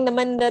everything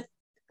naman that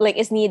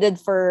is needed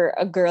for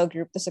a girl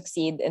group to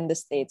succeed in the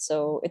States.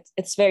 So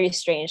it's very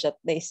strange that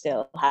they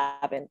still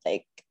haven't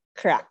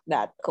cracked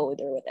that code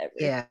or whatever.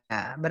 Yeah,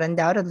 but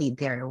undoubtedly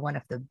they're one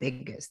of the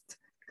biggest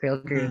girl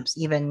groups,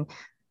 even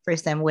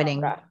first time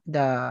winning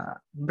the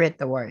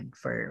Brit Award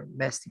for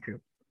Best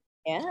Group.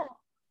 Yeah.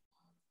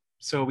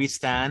 So we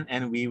stand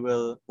and we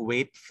will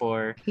wait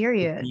for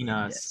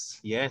Venus.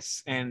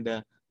 Yes.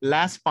 And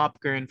last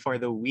popcorn for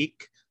the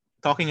week,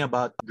 talking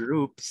about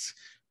groups,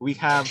 we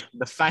have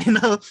the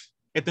final.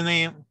 Ito na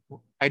yung,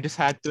 I just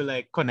had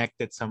to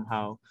connect it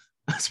somehow.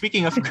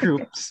 Speaking of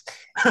groups,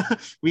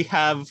 we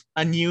have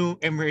a new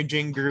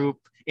emerging group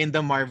in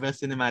the Marvel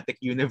Cinematic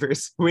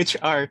Universe, which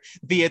are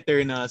the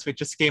Eternals, which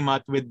just came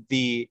out with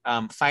the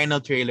final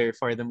trailer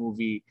for the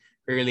movie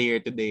earlier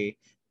today.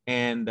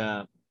 And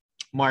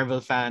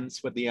Marvel fans,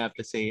 what do you have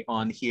to say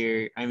on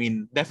here? I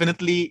mean,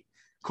 definitely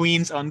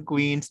Queens on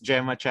Queens,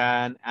 Gemma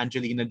Chan,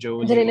 Angelina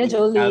Angelina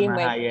Jolie, Jolie, Salma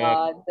my Hayek,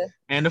 God.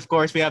 and of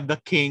course we have the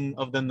King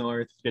of the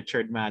North,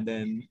 Richard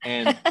Madden,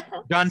 and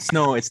Jon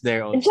Snow is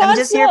there also. I'm Jon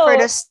just here for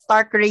Snow. the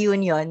Stark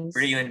reunions.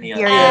 Reunion.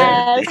 Period.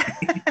 Yes.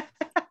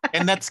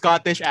 And that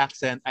Scottish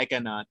accent, I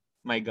cannot.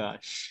 My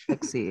gosh.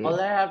 Sexy. All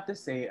I have to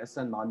say as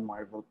a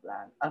non-Marvel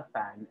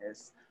fan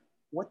is,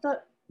 what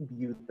a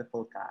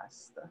beautiful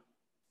cast.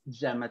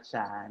 Gemma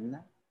Chan,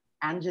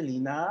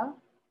 Angelina,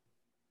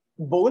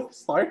 both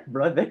Stark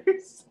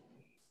brothers.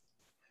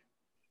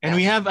 And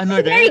we have It's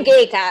a very another.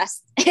 gay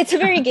cast. It's a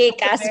very gay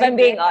cast, if I'm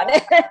being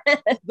honest.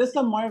 Is this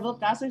a Marvel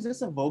cast or is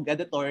this a Vogue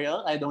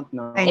editorial? I don't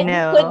know. I It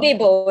know. could be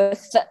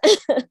both.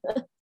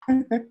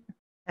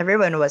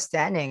 Everyone was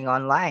standing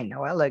online a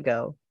while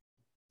ago.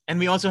 And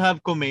we also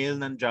have Kumail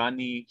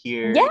Nanjiani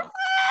here. Yes!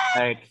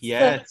 Like,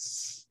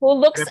 yes. Who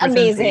looks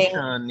amazing.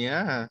 Representation,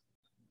 yeah.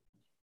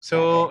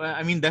 So,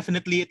 I mean,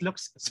 definitely it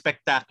looks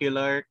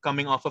spectacular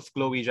coming off of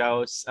Chloe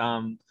Zhao's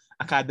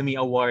Academy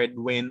Award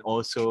win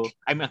also.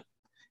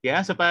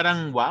 Yeah, so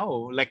parang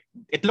wow, like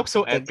it looks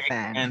so Big epic.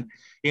 fan. And,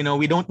 you know,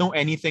 we don't know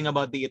anything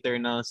about the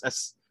Eternals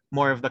as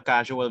more of the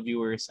casual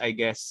viewers, I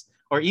guess,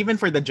 or even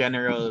for the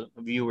general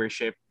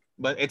viewership.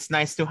 But it's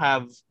nice to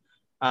have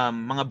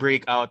mga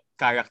breakout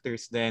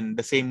characters then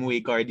the same way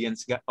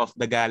Guardians of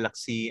the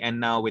Galaxy and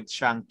now with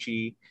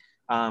Shang-Chi.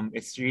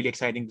 It's really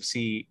exciting to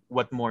see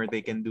what more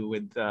they can do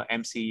with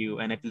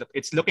MCU, and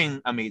it's looking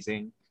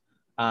amazing.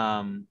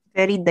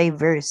 Very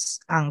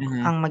diverse ang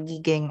Mhm. ang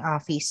magiging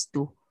phase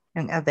 2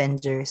 ng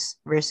Avengers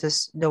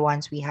versus the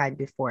ones we had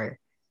before.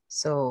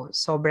 So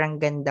sobrang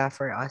ganda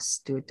for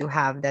us to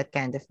have that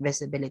kind of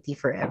visibility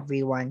for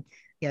everyone.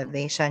 We have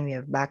Asian, we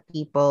have Black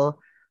people,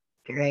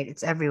 right?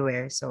 It's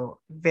everywhere. So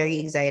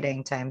very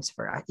exciting times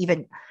for us.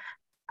 Even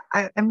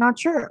I'm not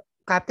sure.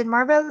 Captain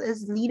Marvel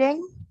is leading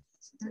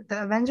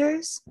the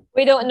Avengers,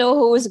 We don't know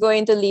who's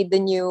going to lead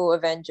the new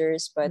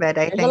Avengers, but but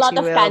I there's a think lot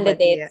she of will. But yeah,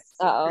 candidates.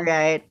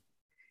 right.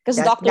 Because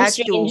That- Doctor that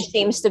Strange too.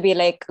 seems to be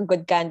like a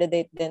good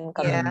candidate then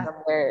coming Yeah. from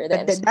where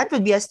the But that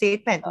would be a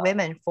statement. Oh.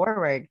 Women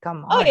forward.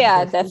 Come Oh on.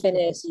 yeah, The future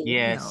definitely. is, you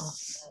Yes.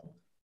 know.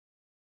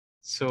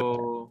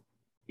 So,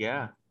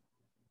 yeah.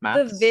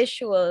 The Max?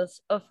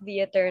 visuals of the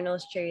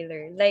Eternals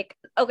trailer. Like,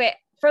 okay,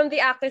 from the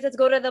actors, let's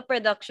go to the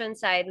production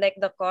side. Like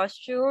the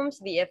costumes,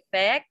 the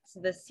effects,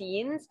 the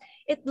scenes.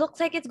 It looks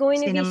like it's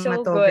going to be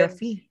so good.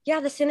 Cinematography. Yeah,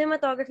 the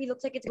cinematography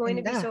looks like it's going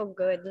to be Ganda. so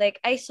good. Like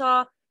I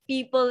saw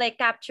people like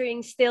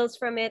capturing stills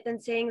from it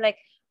and saying like,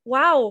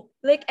 wow,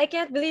 like I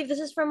can't believe this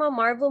is from a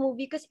Marvel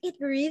movie because it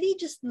really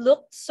just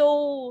looked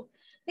so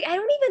like I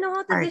don't even know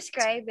how to Art.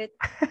 describe it.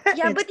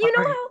 Yeah, It's but you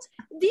know art.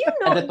 how do you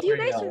know do you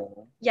guys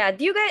Editorial. yeah,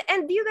 do you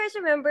guys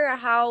remember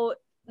how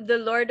the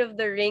Lord of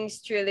the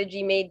Rings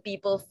trilogy made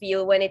people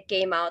feel when it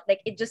came out? Like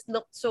it just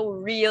looked so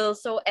real,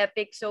 so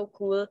epic, so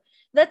cool.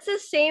 That's the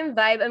same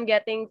vibe I'm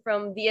getting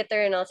from the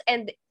Eternals,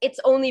 and it's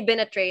only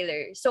been a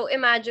trailer. So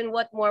imagine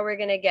what more we're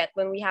gonna get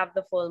when we have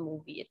the full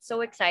movie. It's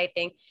so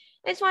exciting.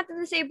 I just wanted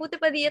to say, buti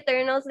pa the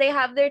Eternals, they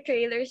have their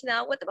trailers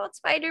now. What about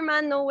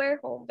Spider-Man Nowhere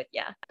Home? But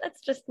yeah,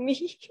 that's just me.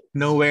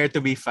 Nowhere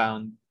to be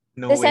found.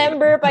 Nowhere.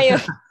 December pa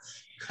yun.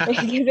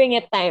 We're giving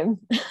it time.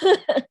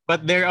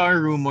 But there are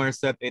rumors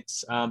that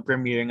it's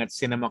premiering at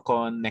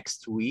CinemaCon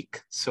next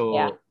week. So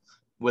Yeah.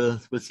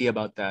 we'll see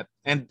about that.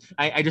 And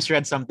I just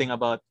read something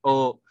about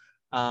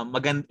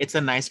it's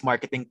a nice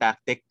marketing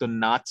tactic to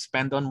not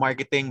spend on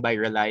marketing by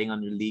relying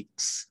on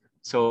leaks.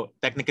 So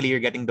technically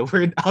you're getting the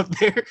word out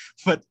there,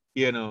 but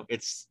you know,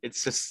 it's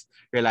just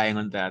relying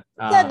on that.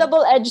 It's a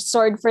double-edged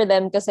sword for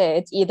them kasi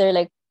it's either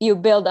like you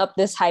build up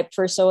this hype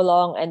for so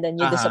long and then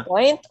you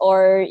disappoint,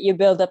 or you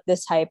build up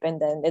this hype and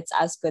then it's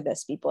as good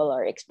as people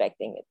are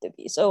expecting it to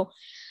be. So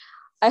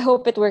I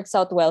hope it works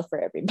out well for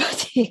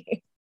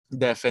everybody.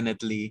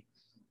 Definitely.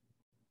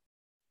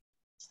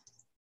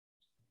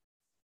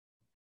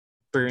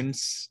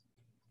 Burns,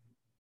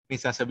 may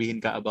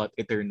sasabihin ka about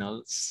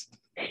Eternals?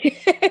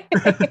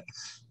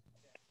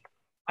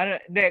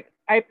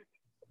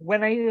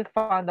 When I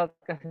found out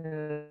kasi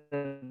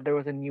there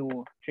was a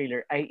new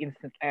trailer, I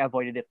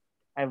avoided it.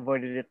 I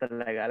avoided it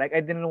talaga. Like I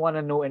didn't want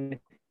to know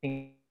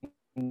anything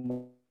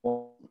more.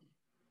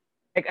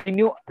 Like I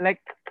knew, like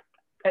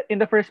in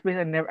the first place,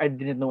 I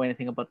didn't know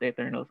anything about the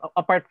Eternals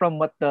apart from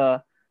what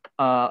the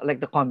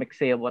like the comics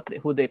say about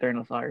who the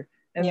Eternals are.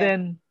 And Yeah.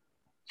 then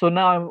so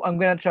now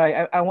I'm gonna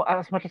try. I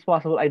as much as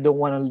possible. I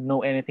don't want to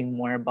know anything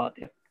more about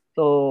it.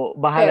 So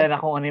bahala na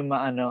kung ano yung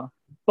maano.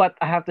 But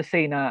I have to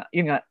say na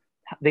yun nga,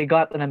 they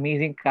got an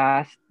amazing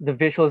cast. The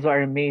visuals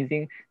are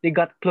amazing. They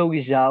got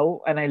Chloe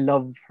Zhao, and I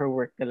love her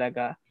work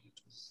talaga.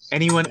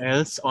 Anyone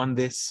else on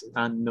this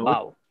note?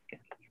 Wow.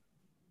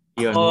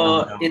 Yun,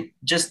 It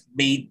just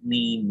made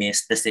me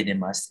miss the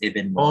cinemas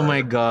even more. Oh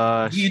my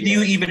gosh. Do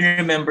you even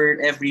remember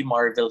every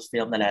Marvel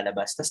film na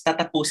lalabas? Tapos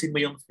tatapusin mo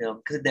yung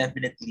film kasi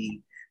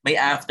definitely may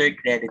after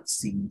credit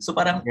scene. So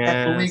parang,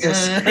 oh my Yes. The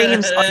God.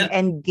 screams on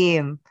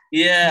Endgame.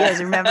 Yeah. You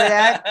guys remember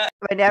that?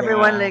 When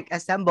everyone Yeah. like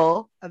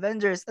assemble,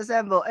 Avengers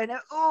assemble, and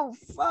oh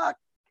fuck,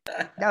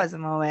 that was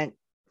a moment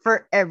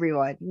for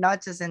everyone,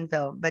 not just in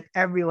film, but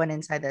everyone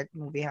inside that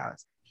movie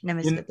house.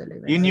 Na-miss ko Yun,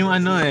 talaga. yun yung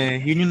Urban ano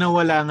City. yun yung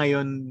nawala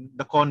ngayon,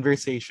 the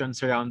conversation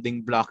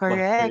surrounding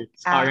blockbusters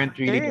Correct. aren't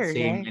really the After,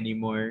 same right?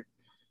 anymore.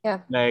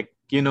 Yeah. Like,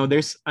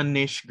 there's a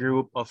niche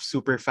group of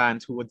super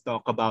fans who would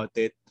talk about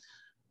it.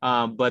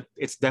 But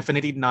it's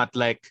definitely not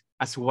like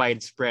as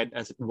widespread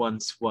as it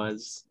once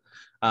was.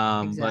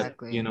 But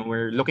Exactly.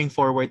 we're looking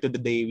forward to the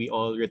day we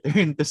all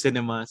return to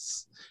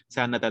cinemas.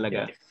 Sana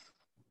talaga.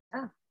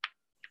 Ah.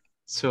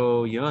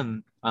 So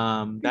yun.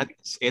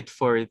 That's it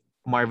for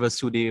Marvel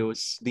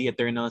Studios, The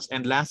Eternals.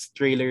 And last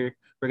trailer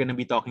we're gonna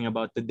be talking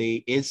about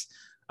today is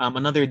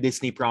another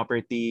Disney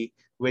property,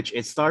 which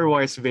is Star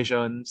Wars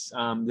Visions.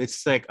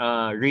 This is like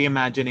a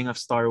reimagining of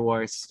Star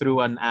Wars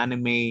through an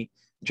anime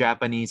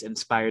Japanese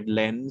inspired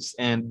lens.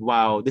 And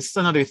wow, this is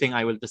another thing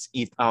I will just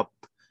eat up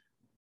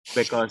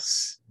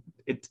because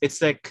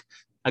it's like,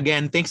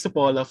 again, thanks to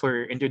Paula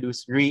for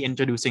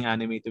reintroducing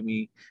anime to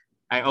me.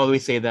 I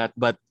always say that,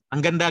 but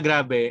ang ganda,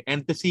 grabe.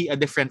 And to see a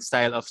different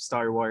style of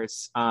Star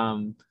Wars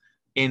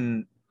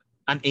in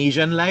an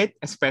Asian light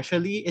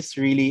especially is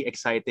really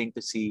exciting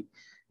to see.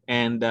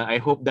 And I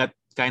hope that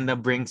kind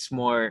of brings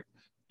more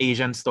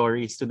Asian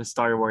stories to the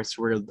Star Wars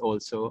world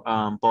also.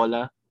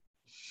 Paula?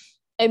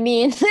 I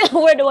mean,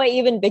 where do I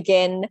even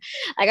begin?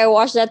 Like, I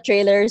watched that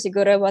trailer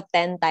siguro about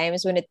 10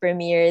 times when it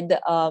premiered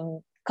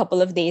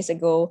couple of days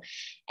ago.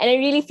 And I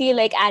really feel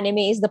like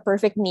anime is the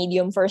perfect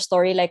medium for a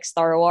story like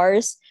Star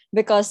Wars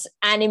because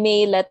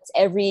anime lets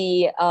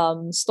every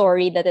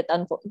story that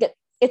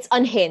it's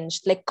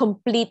unhinged, like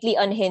completely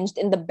unhinged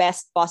in the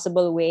best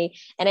possible way.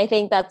 And I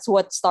think that's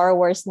what Star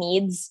Wars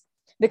needs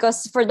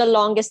because for the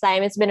longest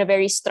time it's been a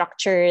very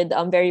structured,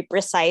 very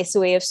precise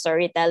way of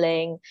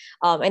storytelling,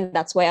 and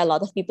that's why a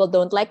lot of people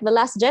don't like The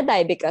Last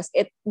Jedi because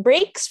it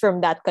breaks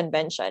from that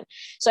convention.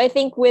 So I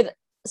think with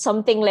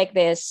something like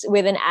this,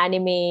 with an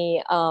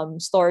anime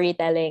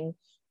storytelling,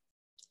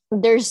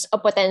 there's a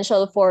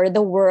potential for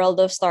the world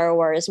of Star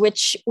Wars,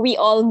 which we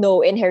all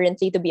know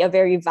inherently to be a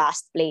very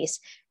vast place,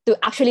 to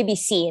actually be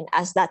seen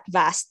as that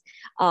vast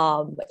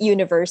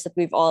universe that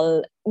we've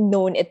all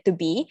known it to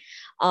be.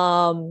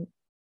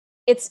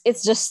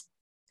 It's just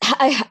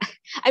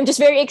I'm just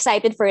very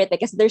excited for it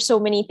because there's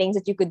so many things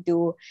that you could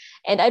do.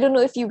 And I don't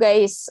know if you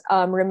guys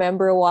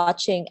remember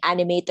watching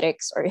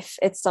Animatrix or if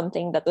it's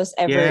something that was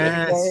ever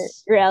in your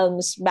Yes.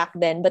 realms back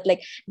then. But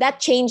like that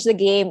changed the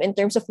game in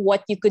terms of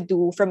what you could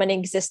do from an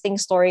existing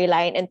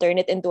storyline and turn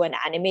it into an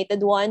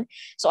animated one.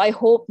 So I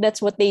hope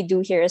that's what they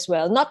do here as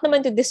well. Not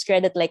naman to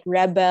discredit like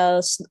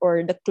Rebels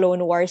or the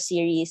Clone Wars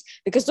series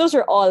because those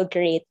are all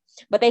great.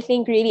 But I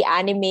think really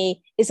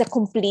anime is a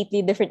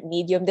completely different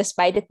medium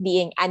despite it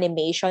being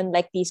animation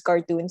like these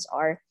cartoons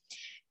are.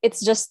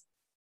 It's just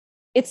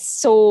it's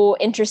so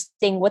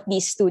interesting what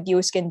these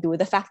studios can do.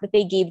 The fact that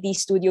they gave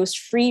these studios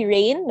free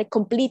reign, like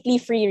completely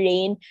free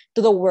reign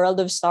to the world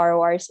of Star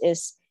Wars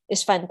is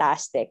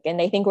fantastic.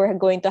 And I think we're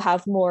going to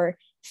have more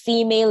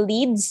female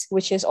leads,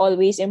 which is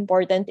always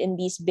important in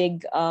these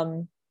big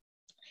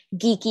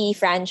geeky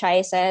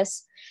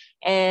franchises,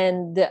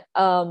 and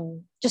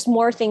just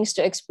more things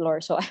to explore.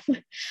 So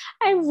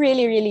I'm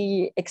really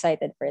really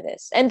excited for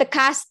this, and the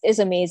cast is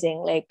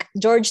amazing. Like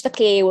George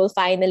Takei will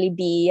finally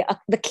be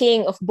the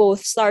king of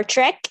both Star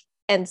Trek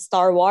and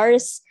Star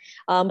Wars,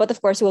 but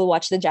of course we'll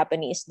watch the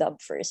Japanese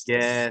dub first.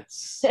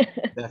 Yes,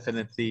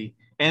 definitely.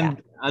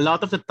 And a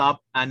lot of the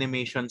top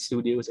animation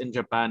studios in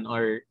Japan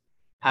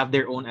have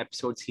their own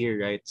episodes here,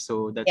 right?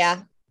 So that's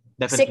Yeah.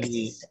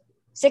 definitely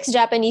Six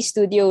Japanese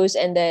studios,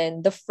 and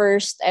then the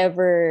first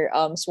ever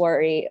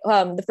soiree,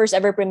 the first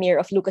ever premiere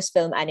of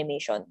Lucasfilm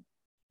Animation.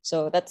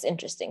 So that's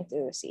interesting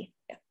to see.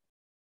 Yeah.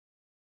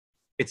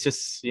 it's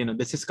just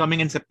this is coming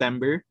in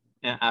September,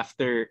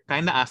 after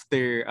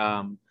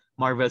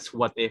Marvel's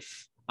What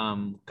If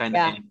kind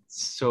of Yeah. ends.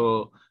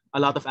 So a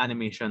lot of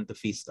animation to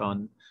feast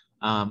on,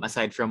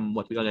 aside from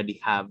what we already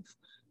have.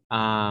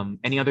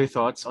 Any other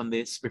thoughts on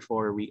this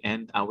before we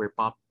end our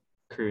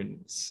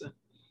popcorns?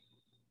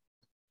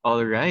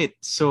 All right.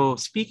 So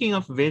speaking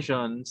of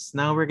visions,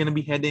 now we're gonna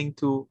be heading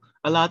to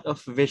a lot of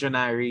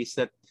visionaries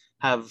that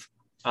have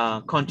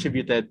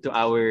contributed to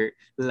our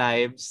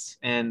lives,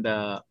 and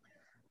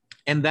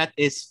that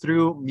is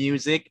through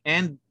music,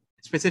 and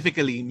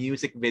specifically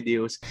music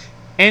videos.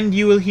 And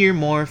you will hear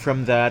more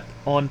from that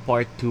on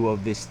part 2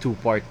 of this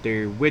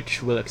two-parter, which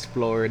will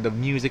explore the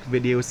music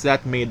videos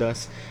that made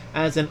us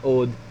as an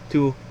ode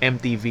to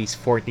MTV's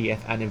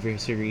 40th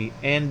anniversary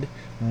and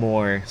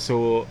more.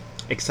 So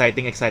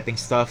exciting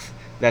stuff.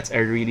 That's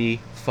a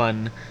really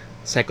fun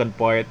second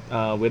part,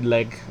 with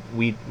like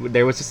we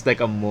there was just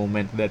like a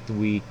moment that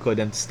we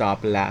couldn't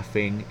stop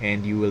laughing,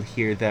 and you will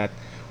hear that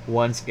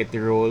once it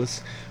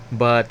rolls.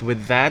 But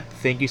with that,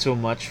 thank you so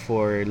much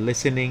for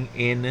listening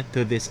in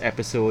to this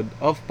episode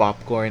of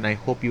Popcorn. I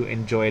hope you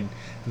enjoyed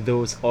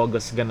those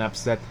August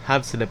ganaps that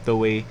have slipped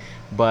away,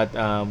 but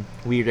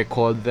we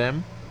recalled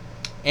them.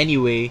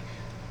 Anyway,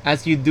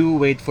 as you do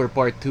wait for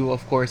part 2,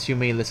 of course, you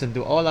may listen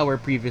to all our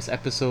previous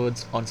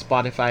episodes on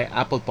Spotify,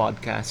 Apple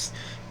Podcasts,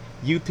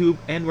 YouTube,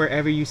 and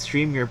wherever you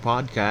stream your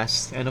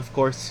podcasts. And of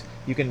course,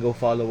 you can go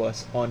follow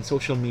us on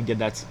social media.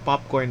 That's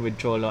Popcorn with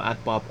Cholo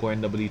at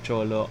Popcorn W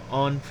Cholo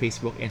on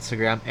Facebook,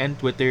 Instagram, and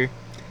Twitter.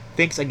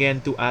 Thanks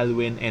again to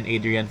Alwin and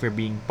Adrian for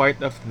being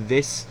part of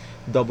this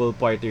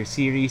double-parter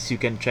series. You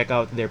can check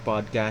out their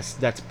podcast.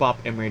 That's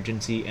Pop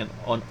Emergency and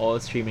on all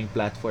streaming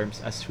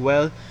platforms as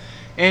well.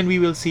 And we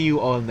will see you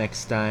all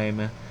next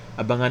time.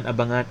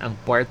 Abangan-abangan ang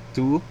part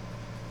 2.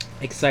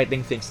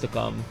 Exciting things to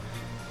come.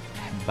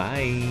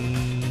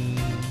 Bye!